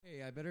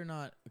I better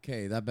not.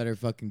 Okay, that better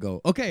fucking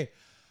go. Okay.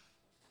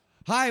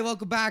 Hi,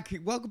 welcome back.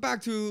 Welcome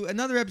back to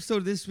another episode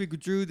of This Week with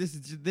Drew. This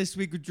is This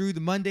Week with Drew,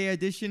 the Monday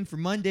edition for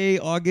Monday,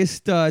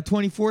 August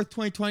 24th,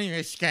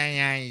 2020.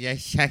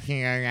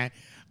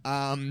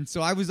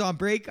 So I was on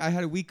break. I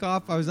had a week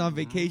off. I was on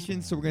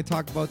vacation, so we're going to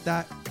talk about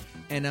that.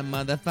 And a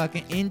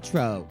motherfucking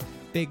intro.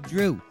 Big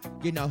Drew,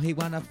 you know he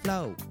wanna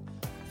flow.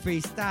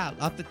 Freestyle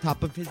off the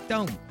top of his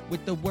dome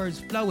with the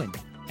words flowing.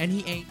 And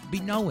he ain't be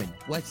knowing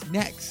what's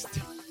next.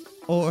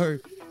 Or...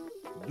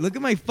 look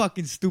at my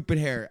fucking stupid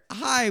hair.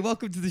 Hi,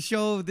 welcome to the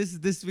show. This is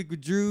This Week with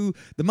Drew,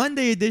 the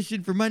Monday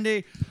edition for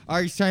Monday.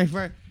 Are you sorry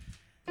for?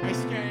 You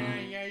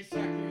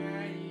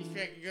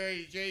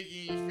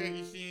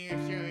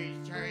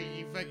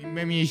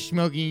remember you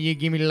smoking? You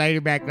give me the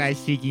lighter back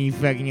last week, and you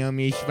fucking owe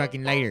me a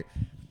fucking lighter.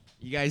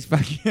 You guys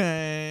fucking.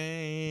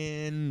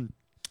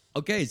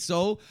 Okay,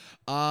 so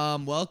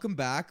welcome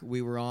back.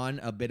 We were on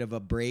a bit of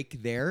a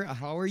break there.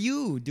 How are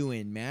you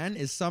doing, man?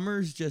 Is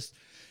summer's just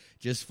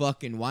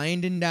fucking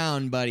winding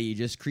down, buddy.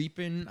 Just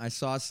creeping. I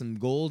saw some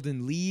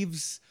golden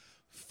leaves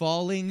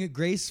falling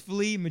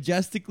gracefully,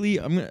 majestically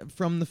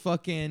from the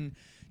fucking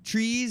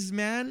trees,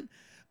 man.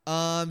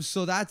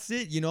 So that's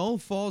it, you know,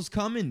 fall's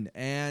coming.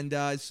 And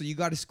so you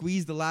got to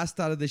squeeze the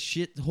last out of the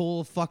shit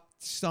whole fuck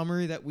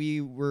summer that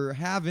we were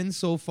having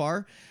so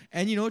far.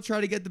 And, you know, try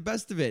to get the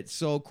best of it.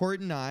 So Court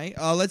and I,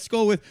 let's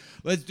go with,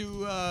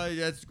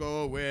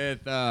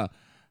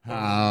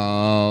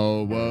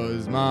 how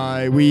was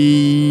my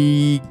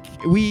week?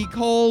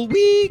 Whole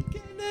week,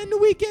 and then the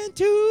weekend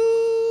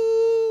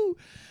too.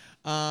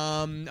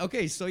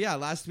 Okay, so yeah,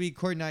 last week,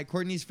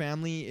 Courtney's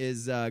family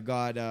is they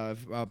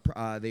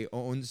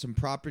own some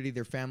property.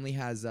 Their family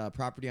has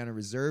property on a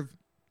reserve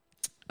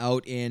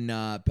out in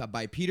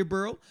by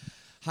Peterborough.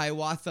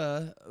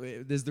 Hiawatha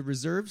is the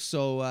reserve,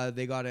 so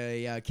they got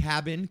a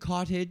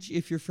cottage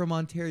if you're from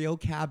Ontario,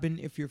 cabin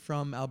if you're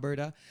from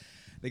Alberta.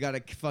 They got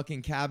a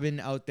fucking cabin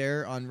out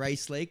there on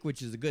Rice Lake,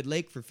 which is a good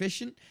lake for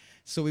fishing.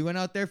 So we went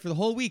out there for the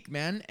whole week,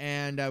 man,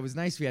 and it was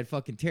nice. We had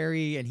fucking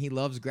Terry, and he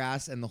loves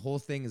grass, and the whole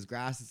thing is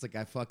grass. It's like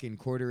a fucking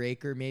quarter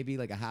acre, maybe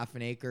like a half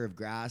an acre of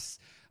grass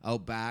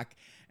out back,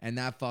 and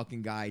that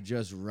fucking guy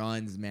just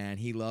runs, man.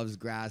 He loves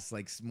grass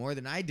like more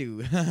than I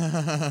do.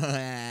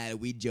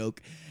 We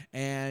joke.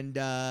 And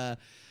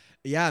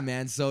yeah,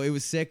 man, so it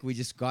was sick. We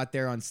just got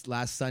there on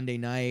last Sunday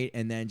night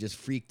and then just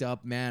freaked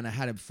up, man. I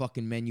had a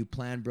fucking menu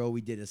plan, bro. We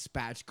did a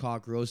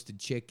spatchcock roasted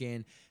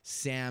chicken,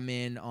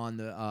 salmon on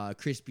the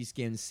crispy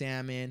skinned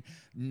salmon,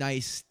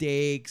 nice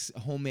steaks,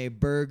 homemade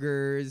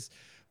burgers,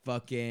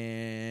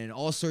 fucking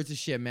all sorts of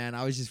shit, man.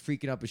 I was just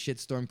freaking up a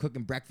shitstorm,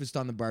 cooking breakfast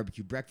on the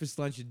barbecue, breakfast,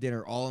 lunch, and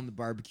dinner all on the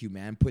barbecue,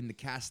 man. Putting the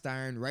cast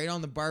iron right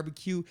on the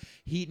barbecue,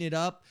 heating it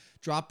up,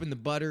 dropping the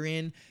butter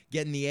in,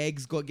 getting the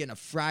eggs, getting a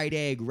fried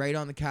egg right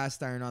on the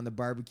cast iron on the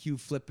barbecue,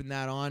 flipping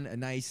that on, a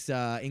nice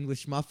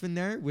English muffin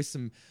there with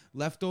some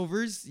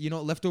leftovers, you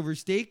know, leftover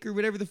steak or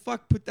whatever the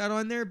fuck. Put that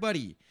on there,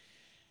 buddy.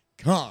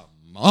 Come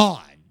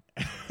on.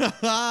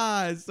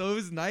 So it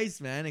was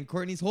nice, man. And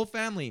Courtney's whole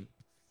family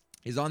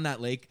is on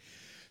that lake.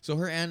 So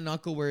her aunt and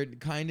uncle were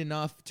kind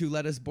enough to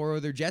let us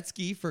borrow their jet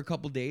ski for a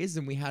couple days,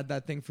 and we had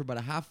that thing for about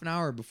a half an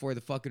hour before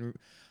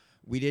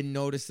we didn't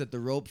notice that the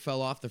rope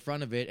fell off the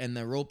front of it, and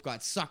the rope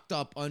got sucked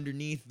up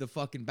underneath the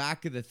fucking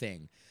back of the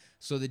thing.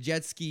 So the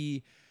jet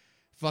ski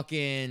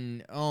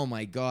fucking, oh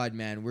my God,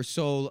 man. We're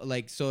so,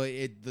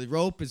 the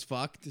rope is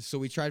fucked. So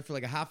we tried for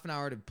like a half an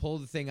hour to pull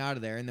the thing out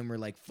of there, and then we're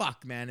like,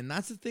 fuck, man. And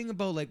that's the thing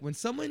about, like, when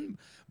someone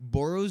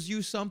borrows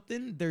you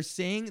something, they're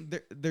saying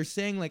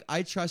like,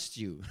 I trust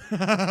you.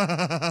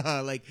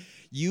 Like,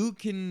 you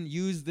can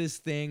use this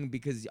thing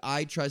because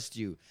I trust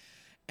you.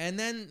 And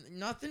then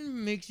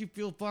nothing makes you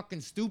feel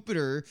fucking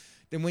stupider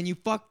than when you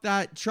fuck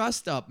that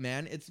trust up,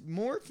 man. It's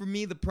more for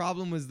me. The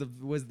problem was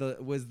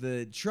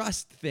the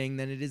trust thing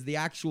than it is the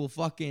actual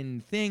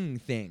fucking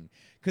thing.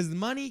 Because the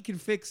money can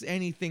fix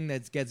anything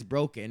that gets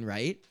broken,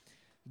 right?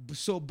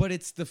 So, but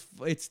it's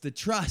the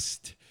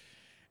trust,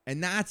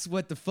 and that's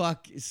what the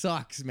fuck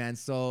sucks, man.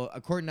 So,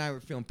 Court and I were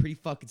feeling pretty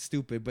fucking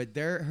stupid. But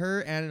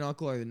her aunt and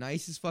uncle are the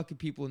nicest fucking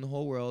people in the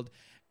whole world,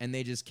 and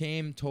they just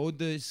came, towed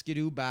the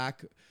skidoo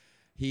back.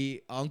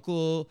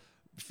 Uncle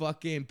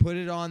fucking put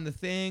it on the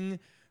thing,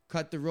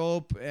 cut the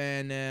rope,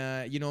 and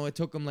you know, it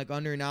took them like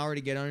under an hour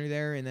to get under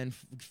there, and then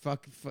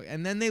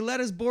and then they let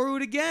us borrow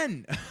it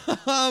again,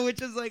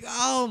 which is like,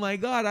 oh my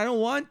God, I don't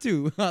want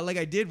to. Like,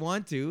 I did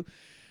want to,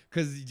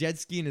 because jet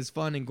skiing is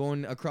fun and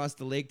going across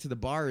the lake to the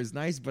bar is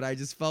nice, but I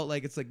just felt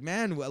like, it's like,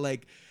 man,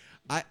 like,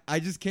 I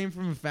just came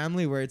from a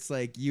family where it's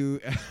like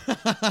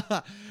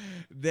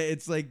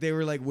it's like they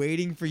were like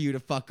waiting for you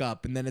to fuck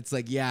up, and then it's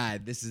like, yeah,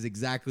 this is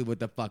exactly what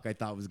the fuck I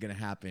thought was gonna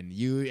happen.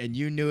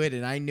 You knew it,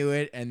 and I knew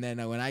it, and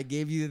then when I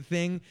gave you the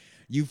thing,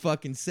 you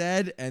fucking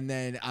said, and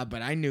then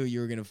but I knew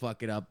you were gonna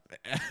fuck it up,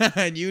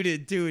 and you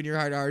did too in your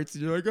heart of hearts,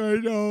 and you're like, I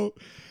know.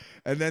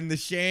 And then the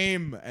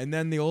shame, and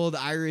then the old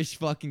Irish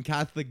fucking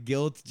Catholic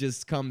guilt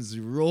just comes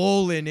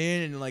rolling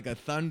in like a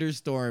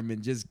thunderstorm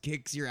and just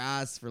kicks your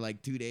ass for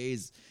like 2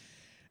 days.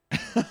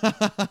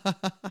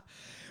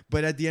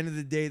 But at the end of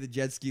the day, the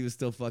jet ski was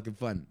still fucking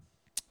fun.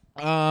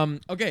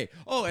 Okay.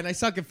 Oh, and I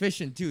suck at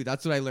fishing too.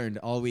 That's what I learned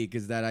all week,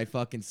 is that I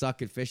fucking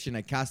suck at fishing.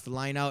 I cast the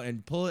line out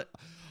and pull it.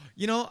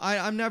 You know,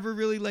 I'm never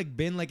really like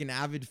been like an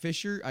avid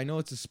fisher. I know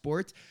it's a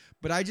sport,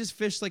 but I just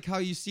fish like how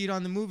you see it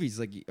on the movies,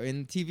 like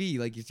in TV.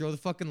 Like you throw the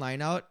fucking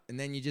line out and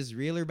then you just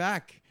reel her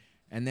back.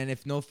 And then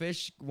if no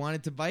fish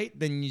wanted to bite,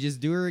 then you just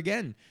do her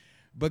again.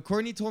 But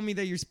Courtney told me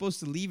that you're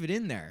supposed to leave it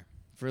in there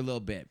for a little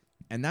bit.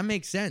 And that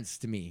makes sense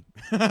to me.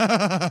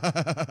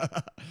 Because,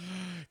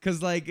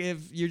 like,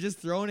 if you're just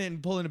throwing it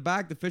and pulling it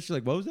back, the fish are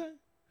like, what was that?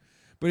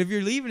 But if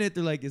you're leaving it,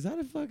 they're like, is that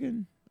a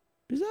fucking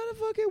worm? Is that a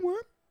fucking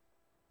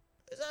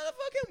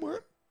worm?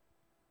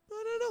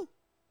 I don't know.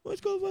 Let's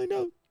go find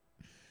out.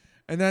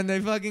 And then they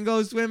fucking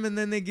go swim, and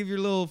then they give you a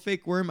little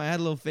fake worm. I had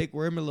a little fake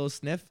worm, a little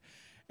sniff.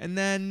 And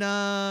then,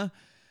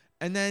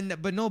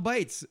 but no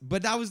bites.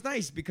 But that was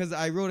nice because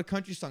I wrote a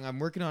country song. I'm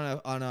working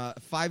on a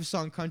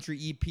 5-song country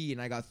EP,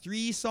 and I got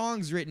 3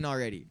 songs written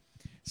already.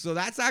 So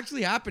that's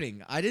actually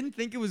happening. I didn't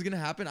think it was gonna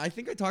happen. I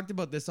think I talked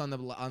about this on the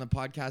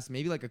podcast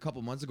maybe like a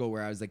couple months ago,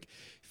 where I was like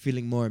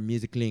feeling more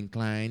musically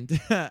inclined,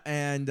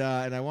 and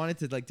I wanted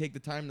to like take the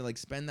time to like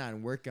spend that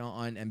and work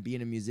on and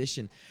being a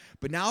musician.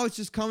 But now it's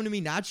just coming to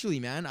me naturally,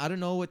 man. I don't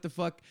know what the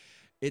fuck.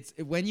 It's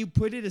when you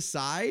put it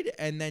aside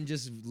and then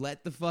just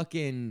let the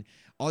fucking.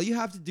 All you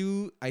have to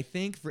do, I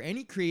think, for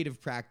any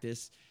creative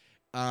practice,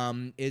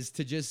 is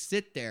to just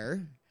sit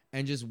there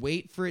and just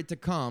wait for it to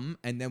come,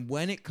 and then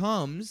when it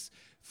comes,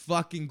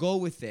 fucking go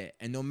with it.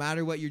 And no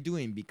matter what you're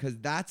doing, because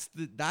that's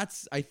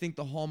I think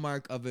the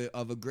hallmark of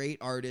a great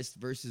artist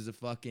versus a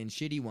fucking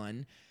shitty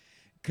one,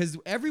 because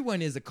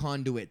everyone is a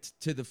conduit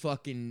to the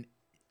fucking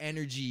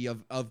energy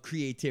of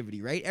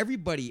creativity, right?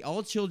 Everybody,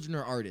 all children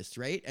are artists,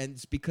 right? And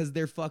it's because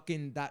they're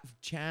fucking, that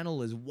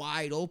channel is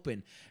wide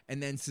open,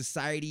 and then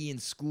society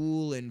and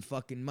school and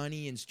fucking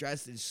money and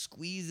stress, it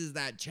squeezes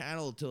that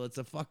channel till it's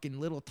a fucking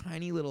little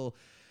tiny little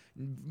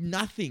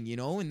nothing, you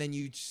know. And then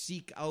you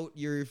seek out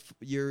your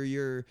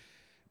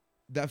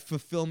that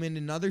fulfillment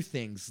in other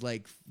things,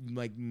 like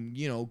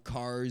you know,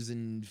 cars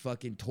and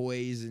fucking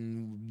toys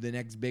and the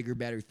next bigger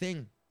better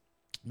thing,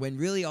 when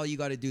really all you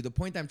got to do, the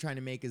point I'm trying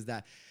to make is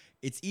that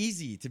it's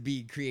easy to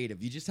be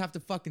creative. You just have to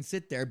fucking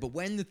sit there. But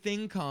when the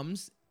thing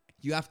comes,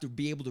 you have to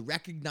be able to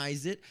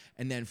recognize it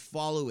and then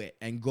follow it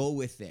and go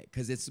with it.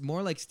 Because it's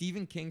more like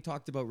Stephen King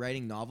talked about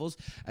writing novels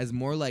as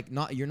more like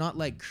you're not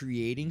like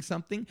creating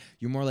something.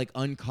 You're more like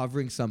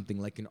uncovering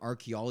something, like an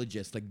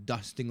archaeologist, like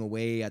dusting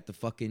away at the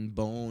fucking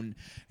bone.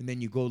 And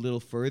then you go a little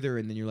further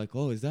and then you're like,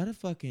 oh, is that?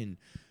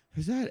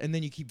 And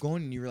then you keep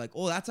going and you're like,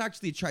 oh, that's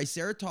actually a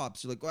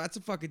triceratops. You're like, oh, that's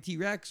a fucking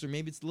T-Rex, or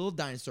maybe it's a little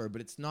dinosaur,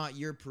 but it's not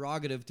your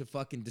prerogative to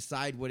fucking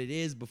decide what it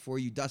is before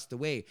you dust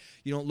away.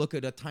 You don't look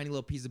at a tiny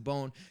little piece of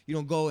bone. You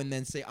don't go and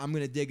then say, I'm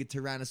going to dig a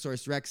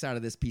Tyrannosaurus Rex out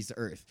of this piece of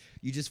earth.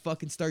 You just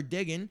fucking start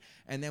digging,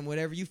 and then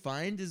whatever you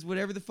find is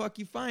whatever the fuck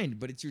you find.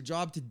 But it's your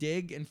job to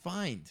dig and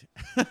find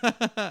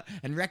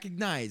and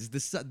recognize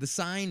the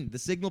sign, the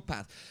signal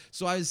path.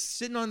 So I was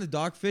sitting on the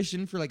dock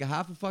fishing for like a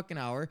half a fucking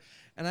hour,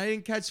 and I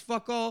didn't catch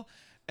fuck all.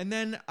 And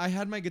then I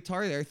had my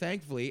guitar there,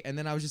 thankfully. And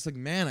then I was just like,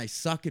 man, I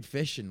suck at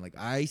fishing. Like,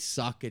 I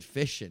suck at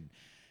fishing.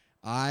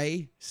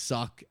 I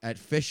suck at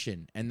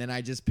fishing. And then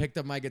I just picked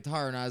up my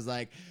guitar and I was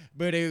like,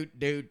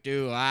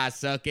 ba-do-do-do, I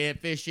suck at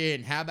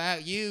fishing. How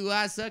about you?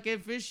 I suck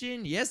at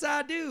fishing. Yes,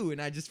 I do. And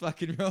I just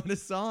fucking wrote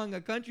a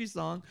country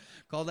song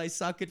called I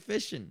Suck at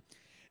Fishing.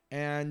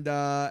 And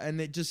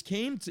it just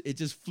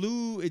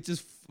flowed.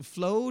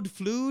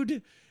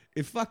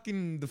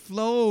 The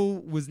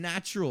flow was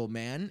natural,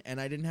 man,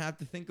 and I didn't have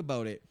to think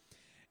about it.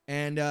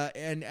 And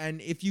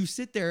if you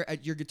sit there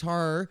at your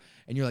guitar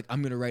and you're like,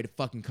 I'm gonna write a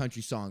fucking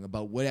country song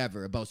about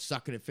whatever, about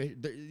sucking at fish,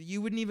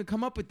 you wouldn't even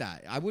come up with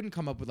that. I wouldn't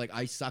come up with like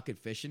I suck at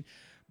fishing,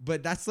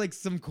 but that's like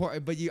some core.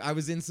 But I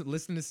was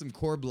listening to some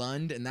Core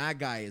Blund, and that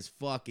guy is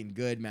fucking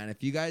good, man.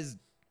 If you guys,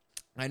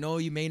 I know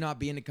you may not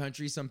be in the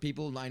country. Some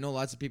people, I know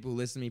lots of people who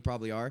listen to me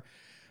probably are.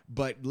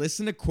 But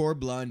listen to Core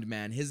Blund,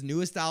 man. His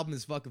newest album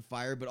is fucking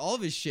fire, but all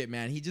of his shit,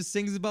 man, he just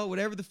sings about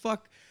whatever the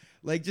fuck,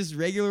 like just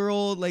regular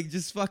old, like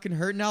just fucking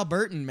hurting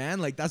Albertan, man.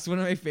 Like that's one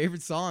of my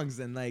favorite songs,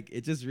 and like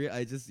it just,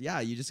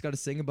 you just got to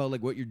sing about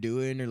like what you're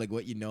doing or like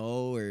what you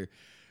know or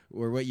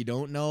what you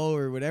don't know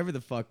or whatever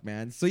the fuck,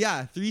 man. So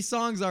yeah, 3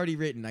 songs already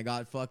written. I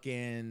Suck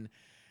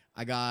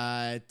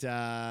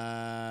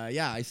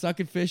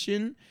at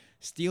Fishing,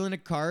 Stealing a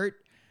Cart,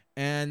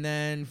 and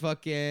then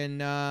fucking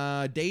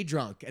Day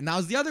Drunk. And that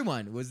was the other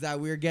one, was that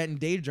we were getting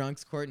day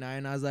drunks, Court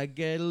and I was like,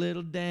 get a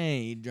little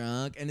day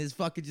drunk. And this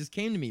fucking just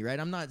came to me, right?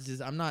 I'm not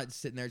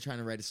sitting there trying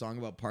to write a song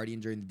about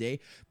partying during the day.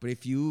 But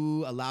if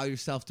you allow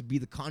yourself to be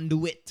the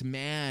conduit,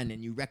 man,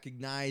 and you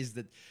recognize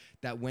that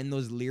when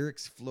those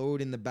lyrics float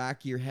in the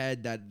back of your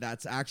head,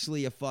 that's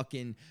actually a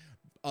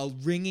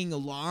ringing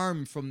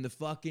alarm from the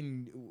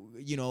fucking,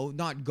 you know,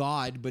 not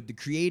God, but the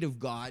creative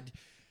God.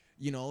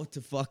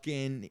 to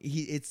fucking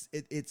it's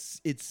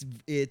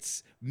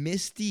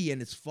misty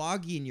and it's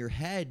foggy in your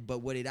head, but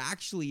what it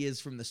actually is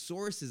from the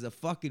source is a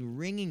fucking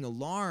ringing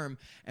alarm,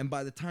 and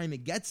by the time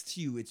it gets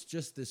to you, it's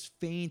just this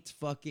faint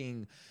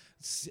fucking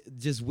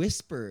just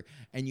whisper,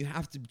 and you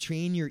have to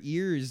train your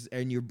ears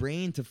and your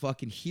brain to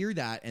fucking hear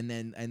that and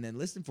then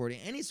listen for it. In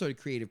any sort of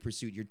creative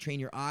pursuit, you train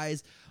your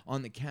eyes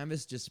on the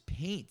canvas, just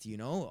paint,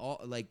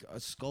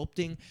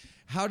 sculpting.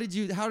 How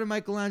did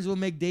Michelangelo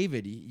make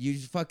David? You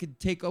fucking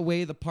take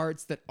away the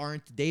parts that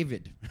aren't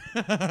David.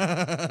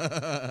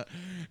 It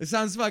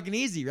sounds fucking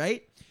easy,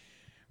 right?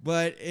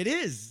 But it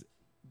is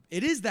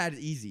that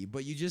easy,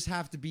 but you just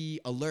have to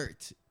be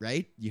alert,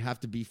 right? You have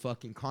to be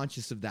fucking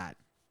conscious of that.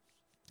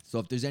 So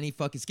if there's any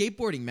fucking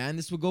skateboarding, man,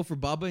 this will go for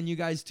Bubba and you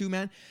guys too,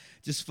 man.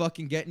 Just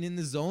fucking getting in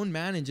the zone,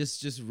 man, and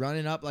just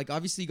running up. Like,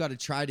 obviously you got to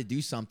try to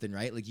do something,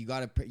 right? Like you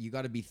got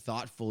to be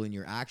thoughtful in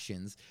your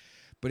actions.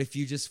 But if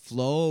you just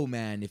flow,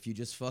 man, if you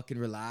just fucking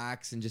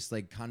relax and just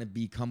like kind of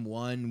become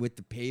one with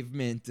the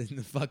pavement and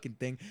the fucking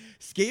thing,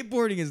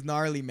 skateboarding is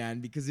gnarly, man.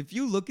 Because if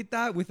you look at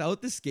that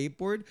without the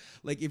skateboard,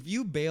 like if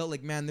you bail,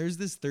 like, man, there's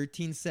this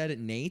 13 set at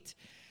Nate.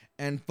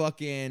 And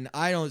fucking,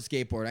 I don't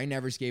skateboard. I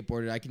never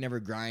skateboarded. I can never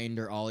grind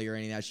or ollie or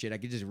any of that shit. I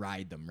could just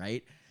ride them,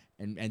 right?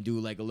 And do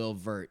like a little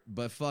vert.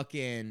 But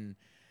fucking,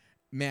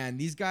 man,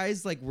 these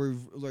guys like were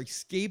like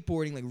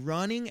skateboarding, like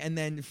running, and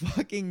then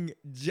fucking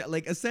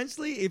like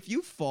essentially, if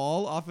you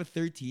fall off a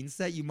 13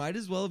 set, you might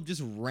as well have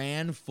just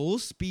ran full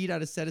speed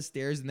at a set of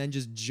stairs and then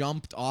just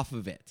jumped off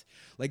of it.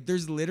 Like,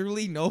 there's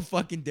literally no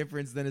fucking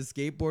difference than a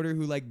skateboarder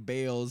who like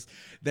bails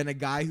than a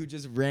guy who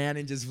just ran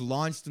and just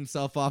launched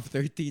himself off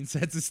 13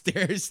 sets of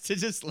stairs to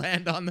just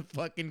land on the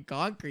fucking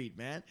concrete,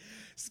 man.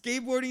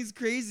 Skateboarding is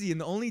crazy,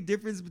 and the only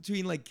difference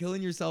between like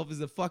killing yourself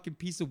is a fucking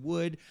piece of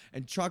wood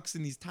and trucks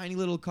and these tiny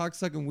little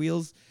cocksucking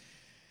wheels.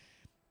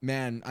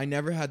 Man, I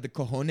never had the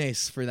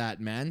cojones for that,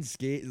 man.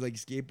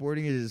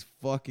 Skateboarding is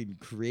fucking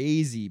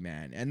crazy,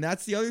 man. And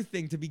that's the other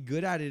thing. To be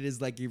good at it is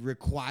like it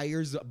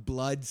requires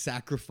blood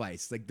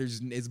sacrifice. Like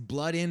it's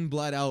blood in,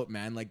 blood out,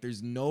 man. Like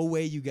there's no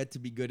way you get to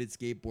be good at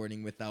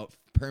skateboarding without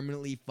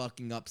permanently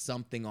fucking up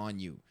something on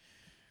you.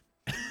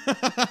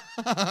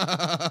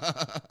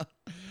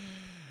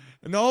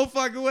 No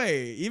fucking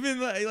way.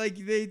 Even like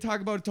they talk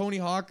about Tony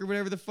Hawk or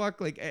whatever the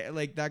fuck, like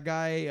that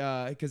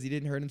guy, because he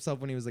didn't hurt himself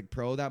when he was like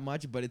pro that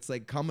much, but it's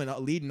like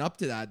leading up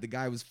to that, the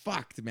guy was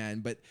fucked, man.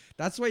 But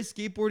that's why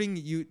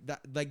skateboarding,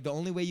 like the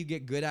only way you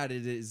get good at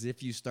it is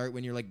if you start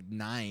when you're like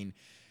 9,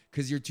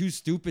 because you're too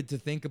stupid to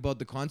think about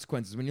the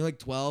consequences. When you're like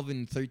 12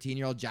 and 13,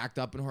 you're all jacked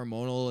up and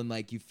hormonal, and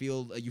like you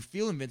feel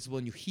invincible,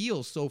 and you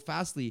heal so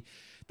fastly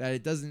that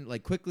it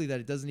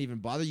doesn't even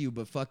bother you.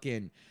 But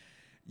fucking,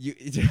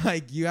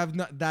 you have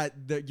not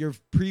your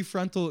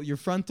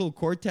frontal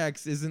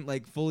cortex isn't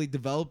like fully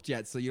developed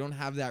yet, so you don't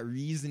have that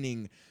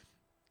reasoning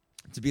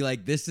to be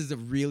like, this is a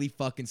really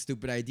fucking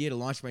stupid idea to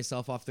launch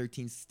myself off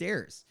 13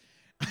 stairs.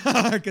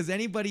 Because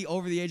anybody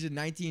over the age of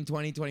 19,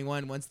 20,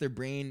 21, once their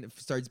brain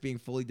starts being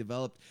fully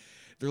developed,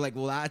 they're like,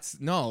 well,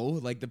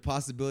 like the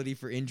possibility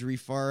for injury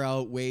far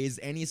outweighs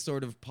any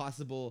sort of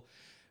possible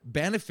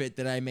benefit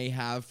that I may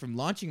have from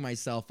launching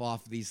myself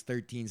off these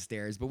 13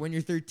 stairs. But when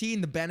you're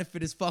 13, the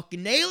benefit is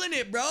fucking nailing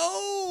it,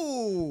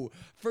 bro.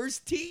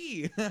 First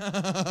tee.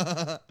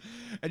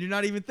 And you're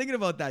not even thinking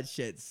about that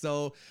shit.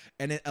 So,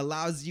 and it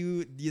allows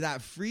you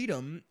that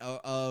freedom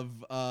of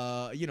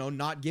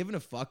not giving a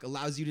fuck,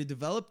 allows you to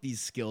develop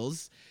these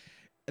skills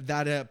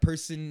that a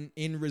person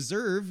in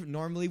reserve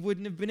normally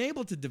wouldn't have been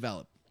able to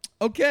develop.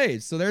 Okay,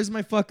 so there's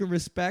my fucking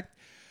respect.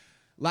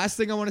 Last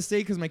thing I want to say,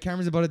 because my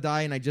camera's about to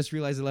die, and I just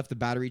realized I left the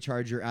battery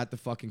charger at the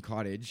fucking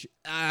cottage.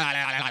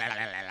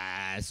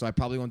 So I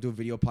probably won't do a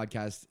video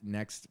podcast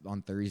next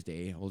on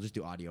Thursday. We'll just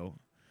do audio.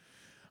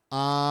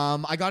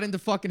 I got into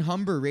fucking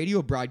Humber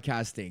radio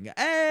broadcasting.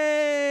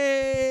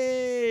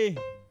 Hey!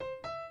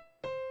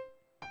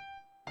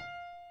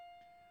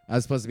 That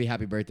was supposed to be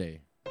happy birthday.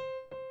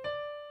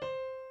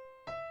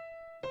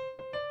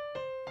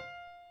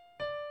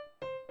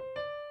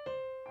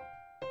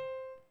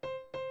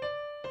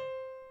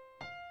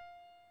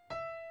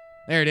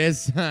 There it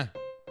is.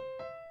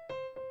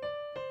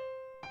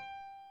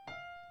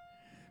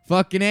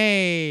 Fucking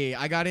A.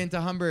 I got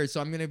into Humber, so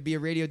I'm going to be a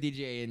radio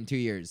DJ in 2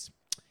 years.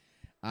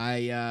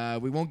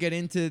 We won't get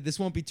into, this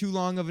won't be too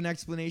long of an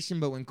explanation,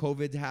 but when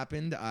COVID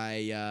happened,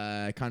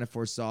 I kind of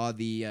foresaw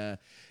the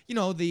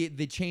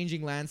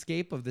changing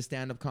landscape of the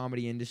stand-up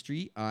comedy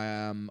industry.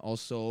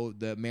 Also,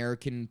 the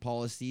American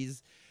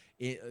policies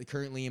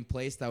currently in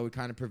place that would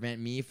kind of prevent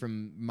me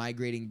from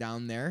migrating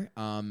down there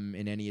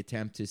in any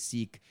attempt to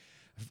seek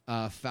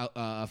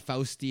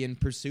Faustian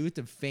pursuit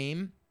of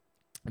fame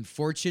and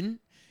fortune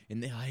in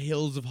the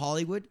hills of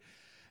Hollywood.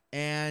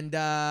 And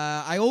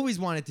I always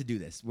wanted to do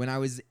this. When I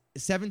was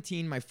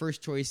 17, my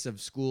first choice of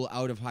school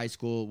out of high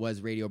school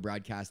was radio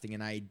broadcasting,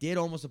 and I did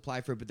almost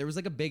apply for it, but there was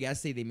like a big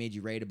essay they made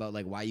you write about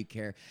like why you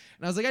care.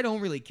 And I was like, I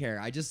don't really care.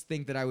 I just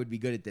think that I would be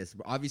good at this.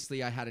 But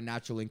obviously, I had a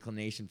natural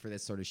inclination for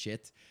this sort of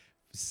shit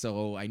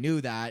So I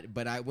knew that.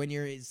 But when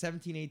you're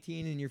 17,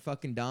 18 and you're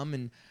fucking dumb,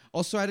 and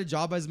also I had a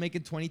job, I was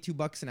making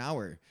 $22 an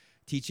hour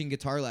teaching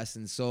guitar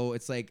lessons. So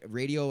it's like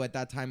radio at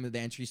that time of the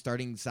entry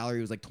starting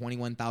salary was like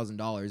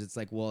 $21,000. It's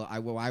like, well,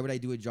 why would I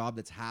do a job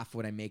that's half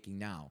what I'm making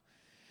now?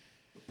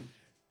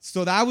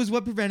 So that was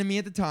what prevented me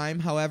at the time.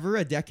 However,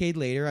 a decade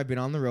later, I've been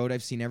on the road.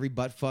 I've seen every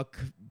buttfuck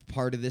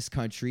part of this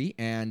country,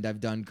 and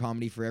I've done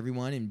comedy for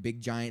everyone in big,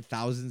 giant,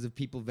 thousands of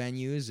people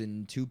venues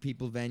and 2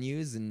 people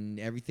venues and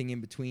everything in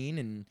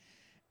between.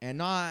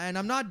 And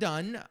I'm not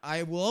done.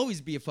 I will always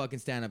be a fucking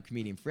stand-up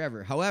comedian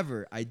forever.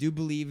 However, I do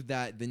believe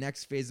that the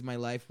next phase of my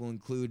life will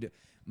include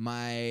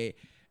my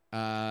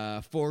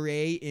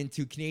foray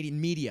into Canadian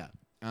media.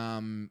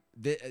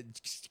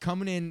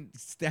 Coming in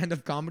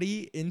stand-up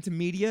comedy into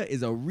media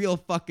is a real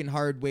fucking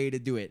hard way to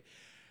do it.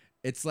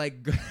 It's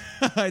like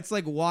it's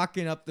like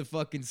walking up the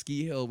fucking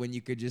ski hill when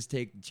you could just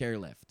take the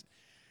chairlift.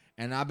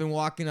 And I've been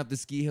walking up the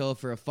ski hill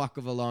for a fuck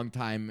of a long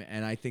time,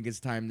 and I think it's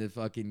time to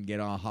fucking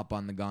hop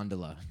on the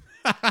gondola.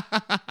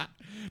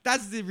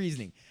 That's the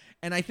reasoning.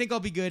 And I think I'll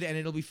be good, and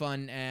it'll be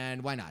fun,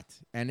 and why not?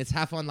 And it's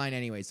half online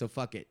anyway, so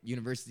fuck it.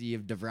 University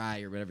of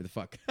DeVry or whatever the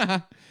fuck.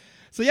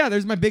 So yeah,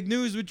 there's my big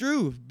news with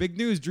Drew. Big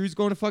news. Drew's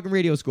going to fucking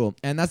radio school.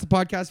 And that's the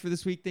podcast for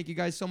this week. Thank you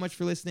guys so much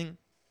for listening.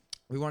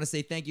 We want to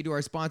say thank you to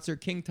our sponsor,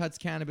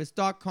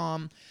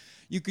 KingTutsCannabis.com.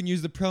 You can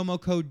use the promo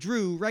code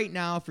Drew right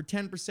now for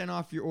 10%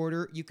 off your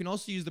order. You can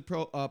also use the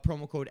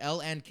promo code L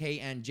and K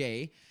and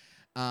J.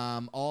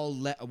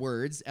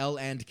 Words, L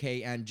and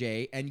K and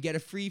J. And you get a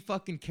free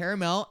fucking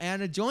caramel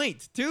and a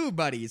joint too,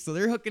 buddy. So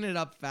they're hooking it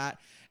up fat.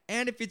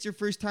 And if it's your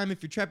first time,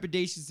 if you're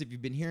trepidatious, if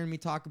you've been hearing me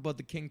talk about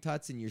the King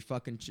Tuts and you're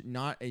fucking you're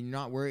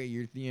not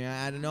worried,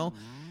 I don't know,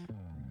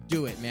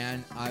 do it,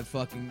 man. I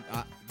fucking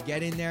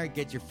get in there,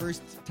 get your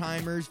first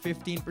timers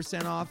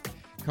 15% off.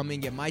 Come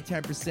in, get my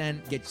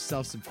 10%, get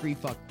yourself some free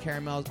fucking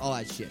caramels, all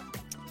that shit.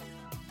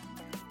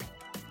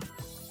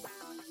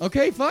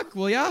 Okay, fuck.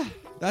 Well, yeah,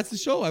 that's the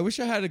show. I wish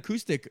I had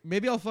acoustic.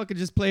 Maybe I'll fucking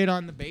just play it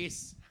on the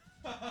bass.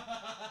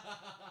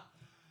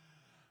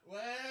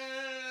 Well,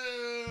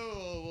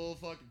 we'll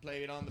fucking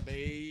play it on the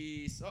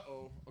bass.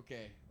 Uh-oh.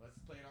 Okay, let's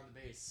play it on the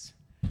bass.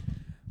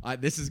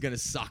 This is gonna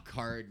suck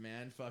hard,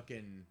 man.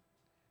 Fucking.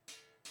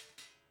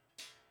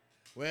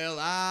 Well,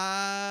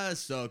 I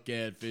suck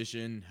at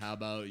fishing. How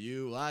about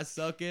you? I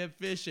suck at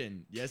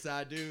fishing. Yes,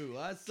 I do.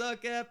 I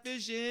suck at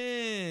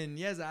fishing.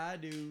 Yes, I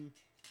do.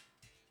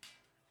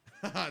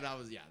 That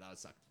was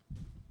suck.